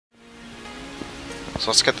So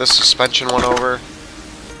let's get this suspension one over.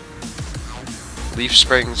 Leaf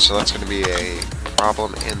springs, so that's going to be a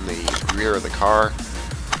problem in the rear of the car.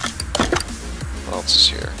 What else is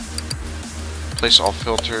here? Replace all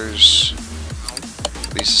filters.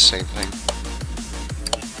 At least the same thing.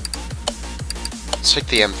 Let's take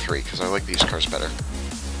the M3 because I like these cars better.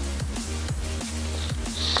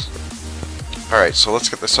 Alright, so let's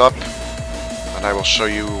get this up and I will show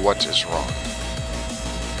you what is wrong.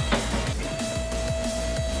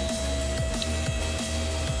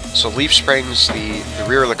 So leaf springs, the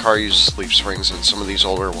rear of the car uses leaf springs in some of these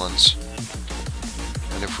older ones.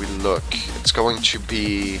 And if we look, it's going to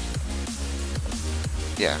be...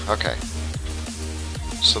 yeah, okay.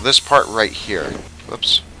 So this part right here,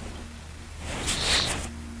 whoops.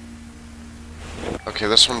 Okay,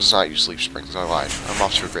 this one does not use leaf springs, I lied. I'm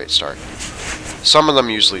off to a great start. Some of them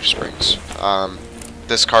use leaf springs.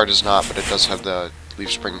 This car does not, but it does have the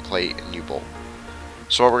leaf spring plate and U-bolt.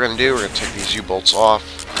 So what we're going to do, we're going to take these U-bolts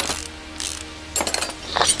off.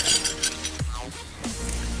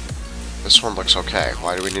 This one looks okay.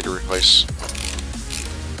 Why do we need to replace?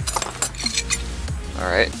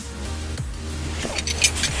 Alright.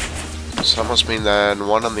 So that must mean then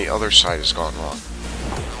one on the other side has gone wrong.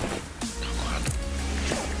 Come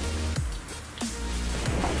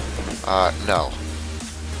on. No.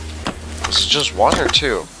 This is just one or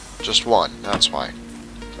two? Just one, that's why.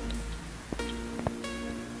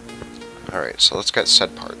 Alright, so let's get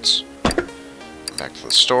said parts. Back to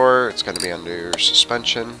the store, it's going to be under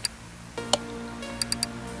suspension.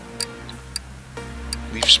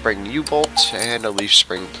 Leaf spring U-bolt and a leaf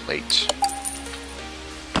spring plate.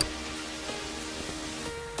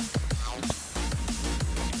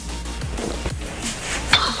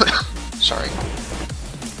 Sorry.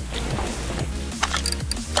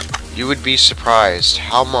 You would be surprised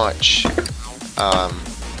how much,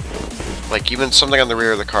 like even something on the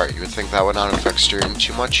rear of the car, you would think that would not affect steering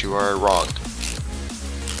too much. You are wrong.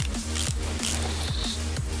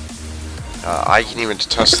 I can even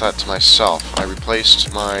attest that to myself. I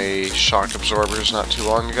replaced my shock absorbers not too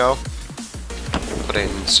long ago. Put in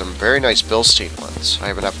some very nice Bilstein ones. I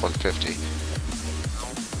have an F-150.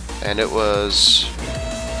 And it was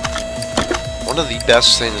one of the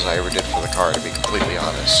best things I ever did for the car, to be completely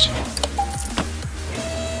honest.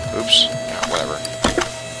 Oops. Yeah, whatever.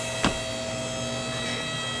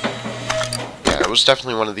 Yeah, it was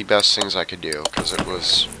definitely one of the best things I could do, because it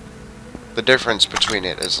was... the difference between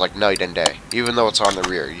it is like night and day. Even though it's on the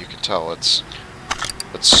rear, you can tell it's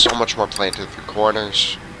so much more planted through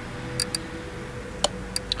corners.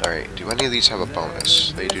 Alright, do any of these have a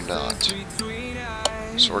bonus? They do not.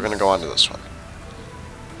 So we're gonna go on to this one.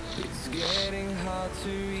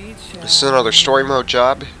 This is another story mode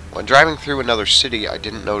job. When driving through another city, I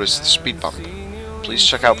didn't notice the speed bump. Please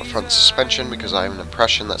check out the front suspension because I have an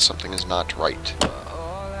impression that something is not right.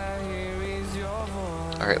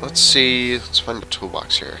 Alright, let's see. Let's find the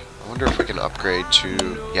toolbox here. I wonder if we can upgrade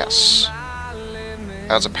to... yes.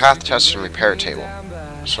 As a path test and repair table.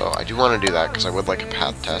 So I do want to do that because I would like a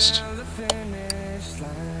path test.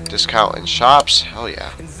 Discount in shops? Hell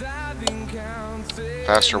yeah.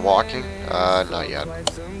 Faster walking? Not yet.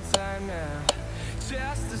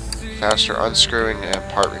 Faster unscrewing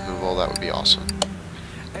and part removal, that would be awesome.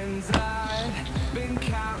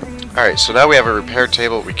 Alright, so now we have a repair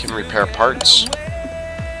table. We can repair parts.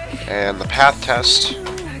 And the path test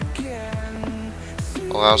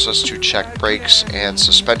allows us to check brakes and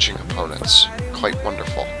suspension components. Quite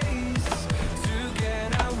wonderful.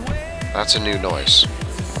 That's a new noise.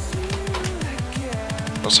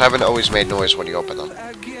 Those haven't always made noise when you open them.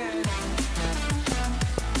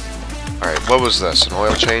 Alright, what was this? An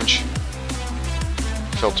oil change?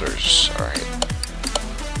 Filters. Alright.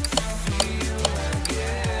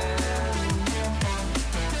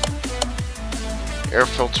 Air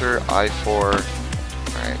filter, I4.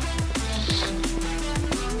 Alright.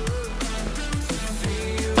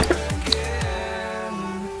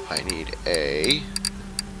 I need a...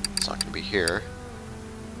 it's not going to be here.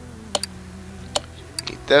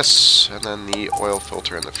 Need this, and then the oil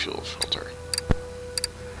filter and the fuel filter.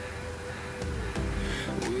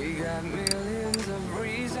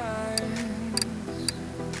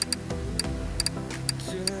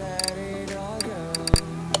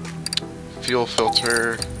 Fuel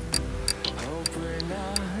filter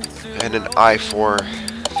and an I4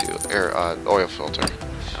 oil filter.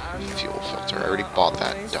 Fuel filter. I already bought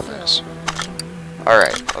that, dumbass.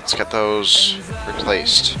 Alright, let's get those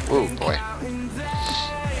replaced. Ooh, boy.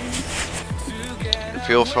 Your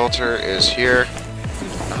fuel filter is here.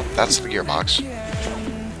 Oh, that's the gearbox.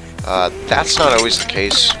 That's not always the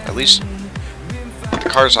case. At least the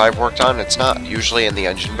cars I've worked on, it's not usually in the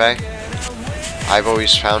engine bay. I've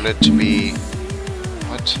always found it to be...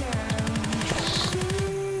 What?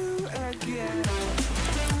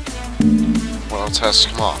 What else has to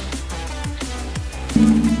come off?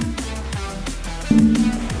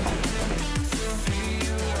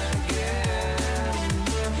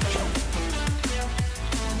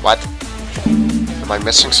 What? Am I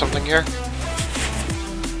missing something here?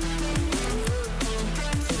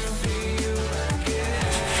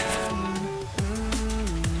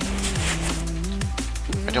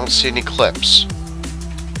 I don't see any clips.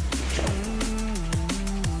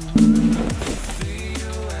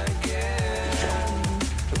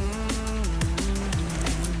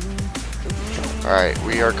 Alright,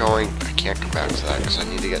 we are going... I can't come back to that because I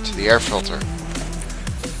need to get to the air filter.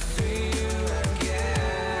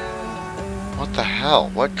 What the hell?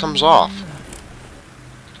 What comes off?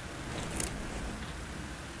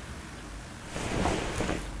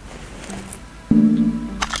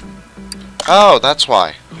 Oh, that's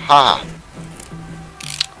why. Ha!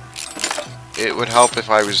 It would help if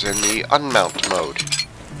I was in the unmount mode.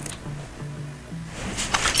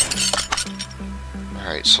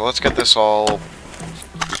 Alright, so let's get this all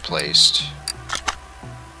replaced.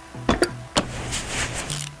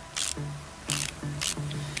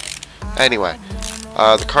 Anyway,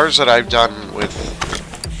 the cars that I've done with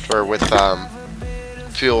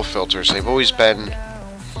fuel filters, they've always been...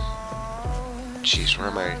 Jeez, where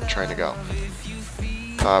am I trying to go?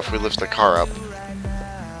 If we lift the car up.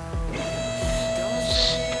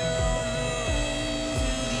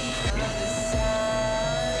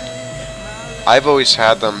 I've always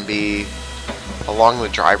had them be along the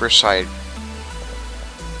driver's side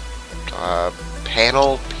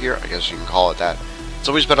panel here, I guess you can call it that. It's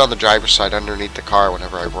always been on the driver's side underneath the car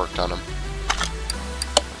whenever I've worked on them.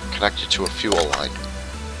 Connected to a fuel line.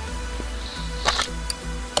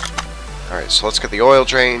 Alright, so let's get the oil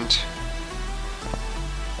drained.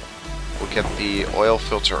 We'll get the oil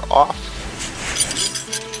filter off.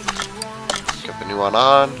 Get the new one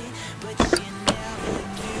on.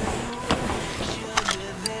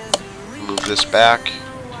 Move this back.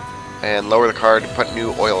 And lower the car to put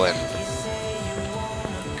new oil in.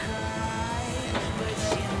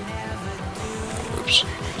 Oops.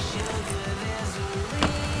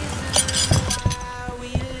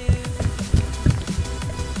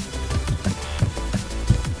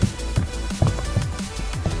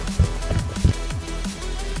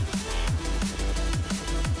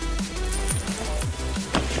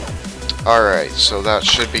 Alright, so that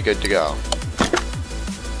should be good to go.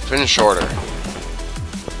 Finish order.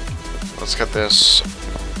 Let's get this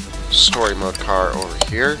story mode car over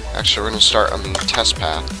here. Actually, we're going to start on the test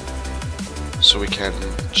path so we can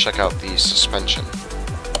check out the suspension.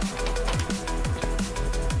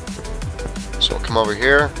 So we'll come over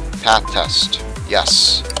here, path test.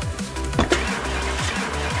 Yes.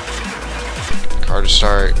 Car to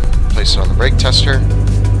start, place it on the brake tester.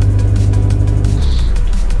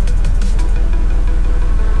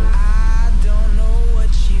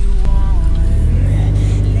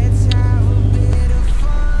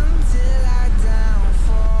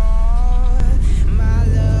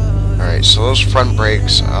 So those front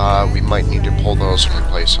brakes, we might need to pull those and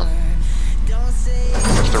replace them.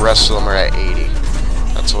 If the rest of them are at 80,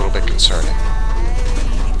 that's a little bit concerning.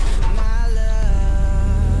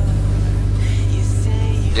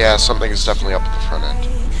 Yeah, something is definitely up at the front end.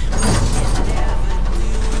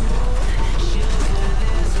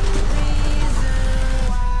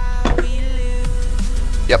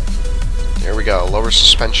 Yep, there we go. Lower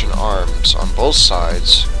suspension arms on both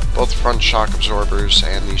sides. Both front shock absorbers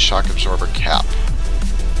and the shock absorber cap.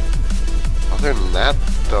 Other than that,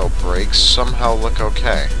 though, brakes somehow look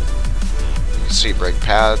okay. You can see brake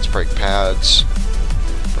pads, brake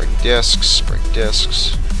discs,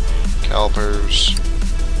 calipers.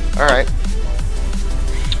 Alright.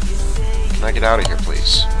 Can I get out of here,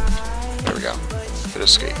 please? There we go. Good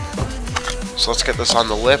escape. So let's get this on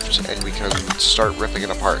the lift and we can start ripping it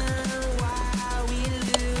apart.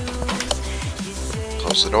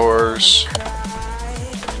 Close the doors.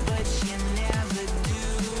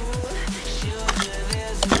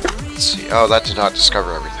 Let's see. Oh, that did not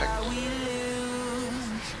discover everything.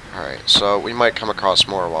 Alright, so we might come across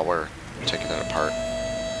more while we're taking it apart.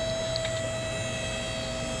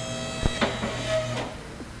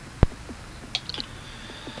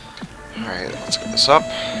 Alright, let's get this up.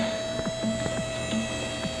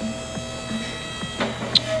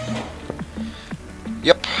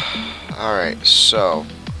 Yep. Alright, so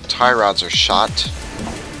tie rods are shot.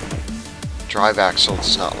 Drive axle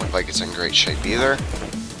does not look like it's in great shape either.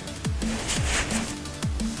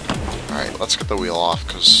 Alright, let's get the wheel off,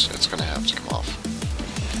 because it's going to have to come off.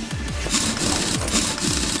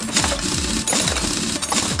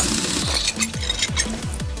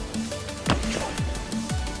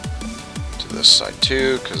 To this side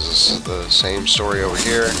too, because this is the same story over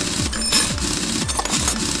here.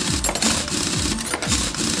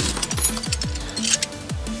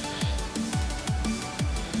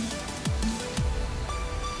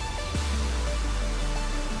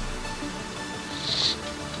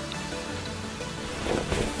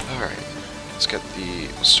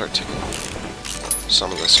 Let's start taking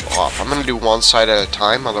some of this off. I'm going to do one side at a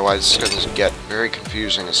time, otherwise it's going to get very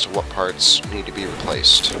confusing as to what parts need to be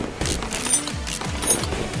replaced.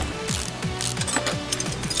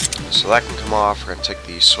 So that can come off. We're going to take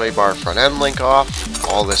the sway bar front end link off.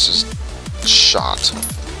 All this is shot.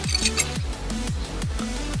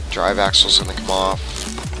 Drive axle's going to come off.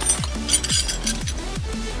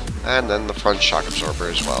 And then the front shock absorber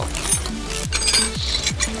as well.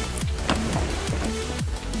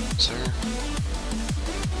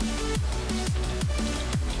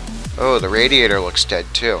 Oh, the radiator looks dead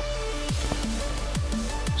too.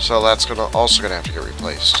 So that's also gonna have to get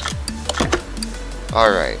replaced.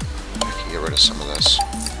 Alright, I can get rid of some of this.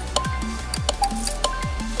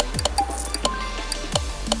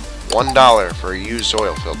 $1 for a used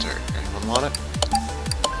oil filter. Anyone want it?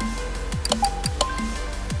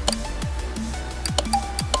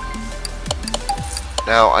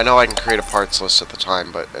 Now, I know I can create a parts list at the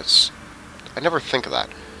time, but I never think of that.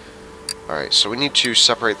 Alright, so we need to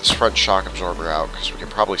separate this front shock absorber out, because we can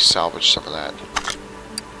probably salvage some of that.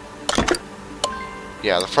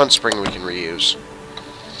 Yeah, the front spring we can reuse.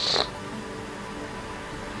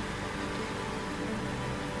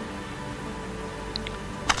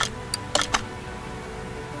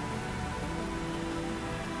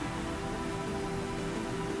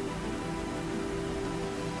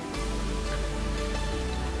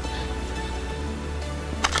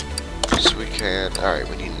 So we can... Alright,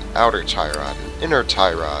 we need an outer tie rod, an inner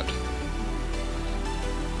tie rod.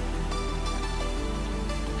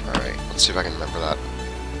 Alright, let's see if I can remember that.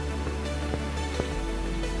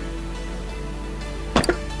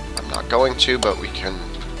 I'm not going to, but we can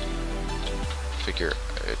figure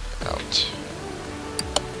it out.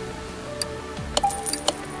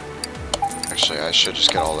 Actually, I should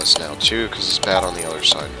just get all this now too, because it's bad on the other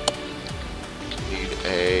side. Need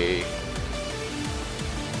a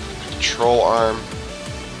control arm.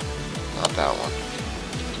 Not that one.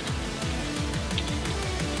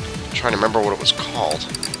 I'm trying to remember what it was called.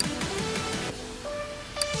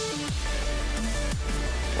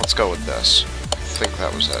 Let's go with this. I think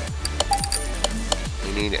that was it.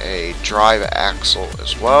 We need a drive axle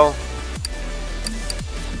as well.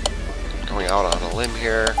 Going out on a limb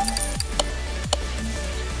here.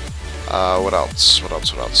 What else? What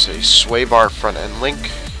else? A sway bar front end link. I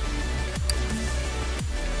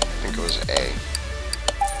think it was A.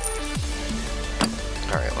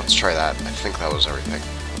 Alright, let's try that. I think that was everything.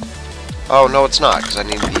 Oh, no it's not, because I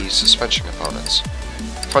need the suspension components.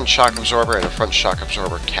 Front shock absorber and a front shock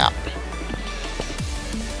absorber cap.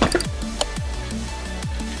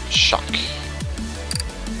 Shock.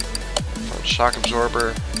 Front shock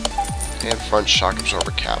absorber and front shock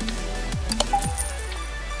absorber cap.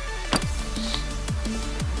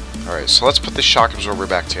 Alright, so let's put the shock absorber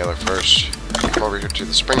back together first. Come over here to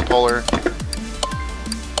the spring puller.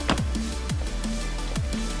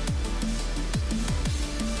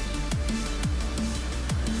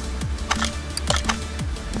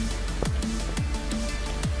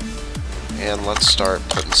 And let's start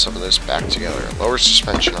putting some of this back together. Lower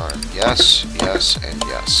suspension arm. Yes, yes, and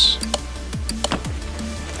yes.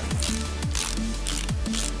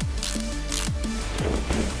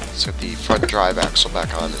 Let's get the front drive axle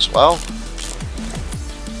back on as well.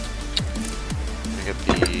 We get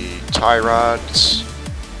the tie rods.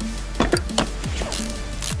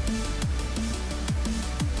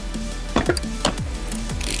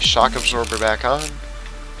 The shock absorber back on.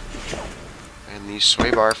 And the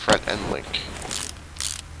sway bar front end link.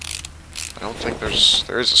 I don't think there is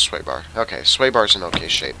a sway bar. Okay, sway bar's in okay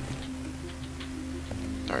shape.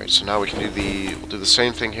 Alright, so now we can we'll do the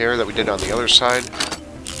same thing here that we did on the other side.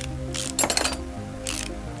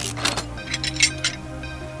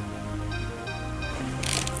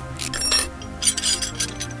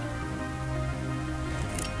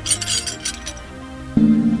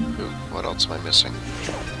 Ooh, what else am I missing?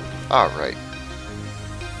 Alright.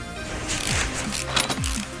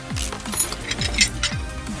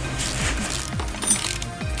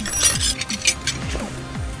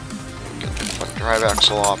 Drive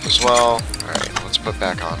axle off as well. Alright, let's put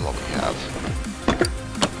back on what we have.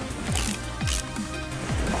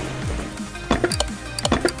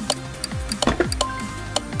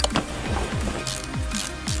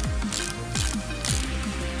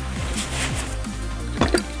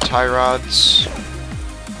 tie rods.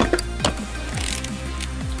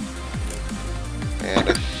 And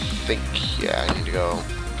I think, yeah, I need to go,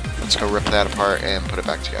 let's go rip that apart and put it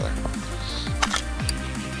back together.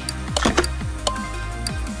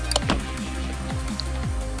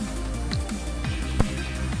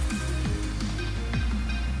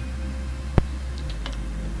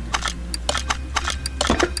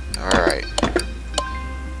 Alright.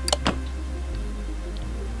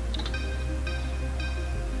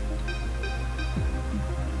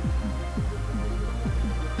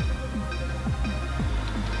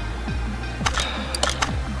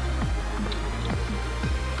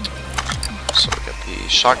 So we got the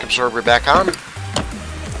shock absorber back on.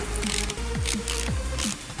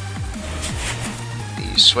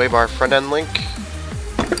 The sway bar front end link.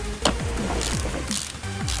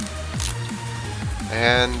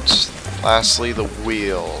 And lastly, the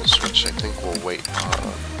wheels, which I think we'll wait on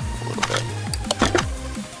a little bit.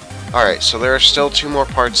 Alright, so there are still 2 more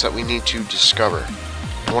parts that we need to discover.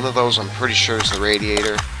 One of those I'm pretty sure is the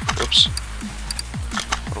radiator. Oops.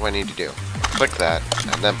 What do I need to do? Click that,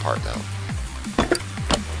 and then part mount.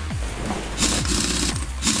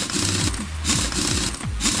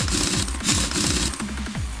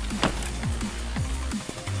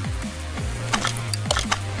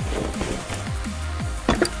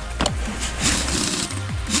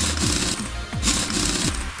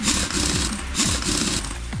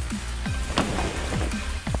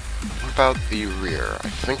 About the rear. I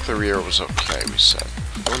think the rear was okay, we said.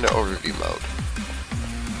 Go into overview mode.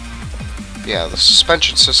 Yeah, the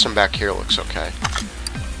suspension system back here looks okay.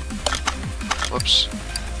 Whoops.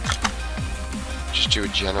 Just do a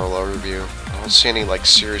general overview. I don't see any, like,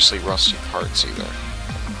 seriously rusty parts either.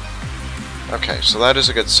 Okay, so that is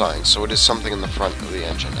a good sign. So it is something in the front of the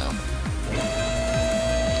engine now.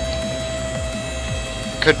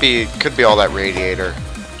 Could be all that radiator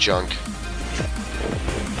junk.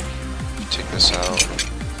 Take this out.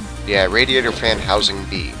 Yeah, radiator fan housing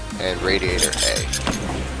B and radiator A.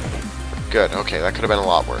 Good, okay, that could have been a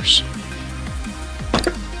lot worse.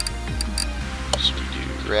 So we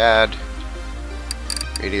do rad,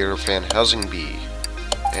 radiator fan housing B,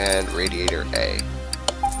 and radiator A.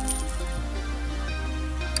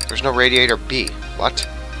 There's no radiator B. What?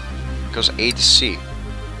 It goes A to C.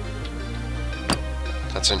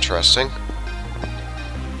 That's interesting.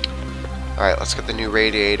 Alright, let's get the new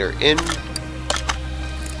radiator in.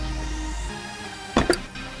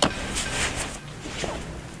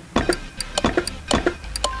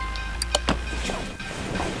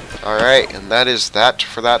 Alright, and that is that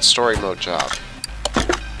for that story mode job.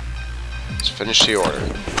 Let's finish the order.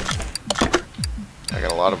 I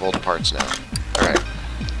got a lot of old parts now. Alright.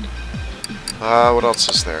 What else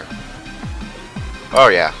is there? Oh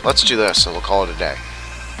yeah, let's do this and we'll call it a day.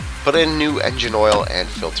 Put in new engine oil and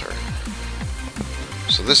filter.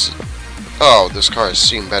 So this... Oh, this car has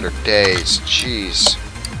seen better days. Jeez.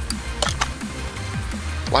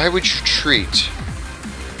 Why would you treat...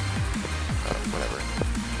 whatever.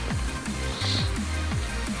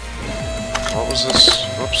 What was this?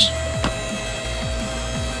 Whoops.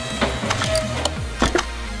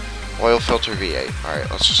 Oil filter V8.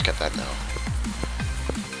 Alright, let's just get that now.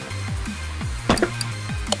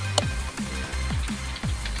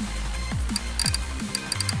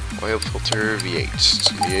 Oil filter V8.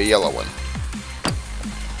 It's going to be a yellow one.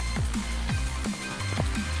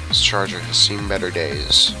 This Charger has seen better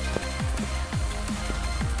days.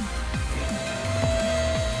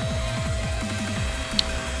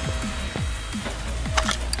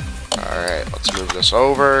 Alright, let's move this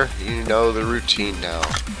over. You know the routine now.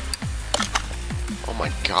 Oh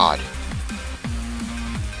my god.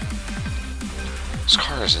 This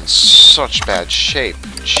car is in such bad shape.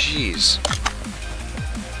 Jeez.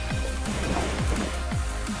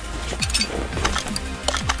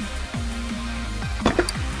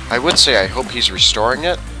 I would say I hope he's restoring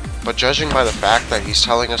it, but judging by the fact that he's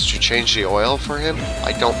telling us to change the oil for him,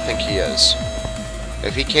 I don't think he is.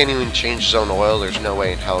 If he can't even change his own oil, there's no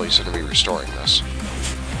way in hell he's going to be restoring this.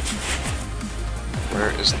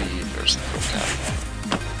 Where is the... There's the fuel cap.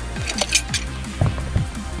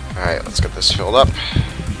 Alright, let's get this filled up.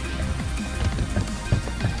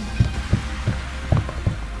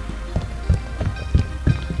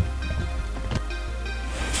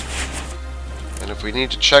 If we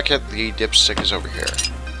need to check it, the dipstick is over here.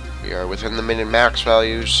 We are within the min and max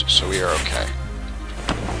values, so we are okay.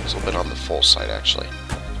 It's a little bit on the full side, actually.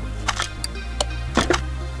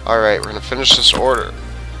 Alright, we're going to finish this order.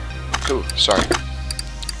 Ooh, sorry.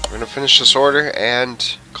 We're going to finish this order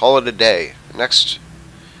and call it a day.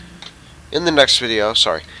 In the next video,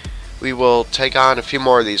 sorry, We will take on a few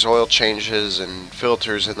more of these oil changes and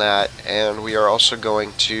filters and that, and we are also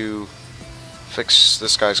going to fix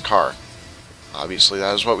this guy's car. Obviously,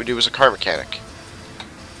 that is what we do as a car mechanic.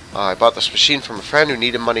 I bought this machine from a friend who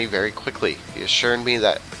needed money very quickly. He assured me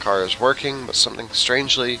that the car is working, but something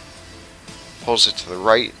strangely pulls it to the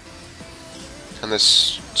right, and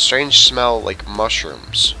this strange smell like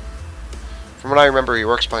mushrooms. From what I remember, he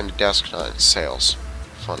works behind a desk, not in sales.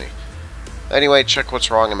 Funny. Anyway, check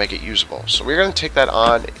what's wrong and make it usable. So we're going to take that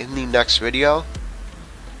on in the next video.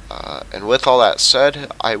 And with all that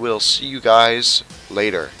said, I will see you guys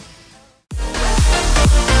later.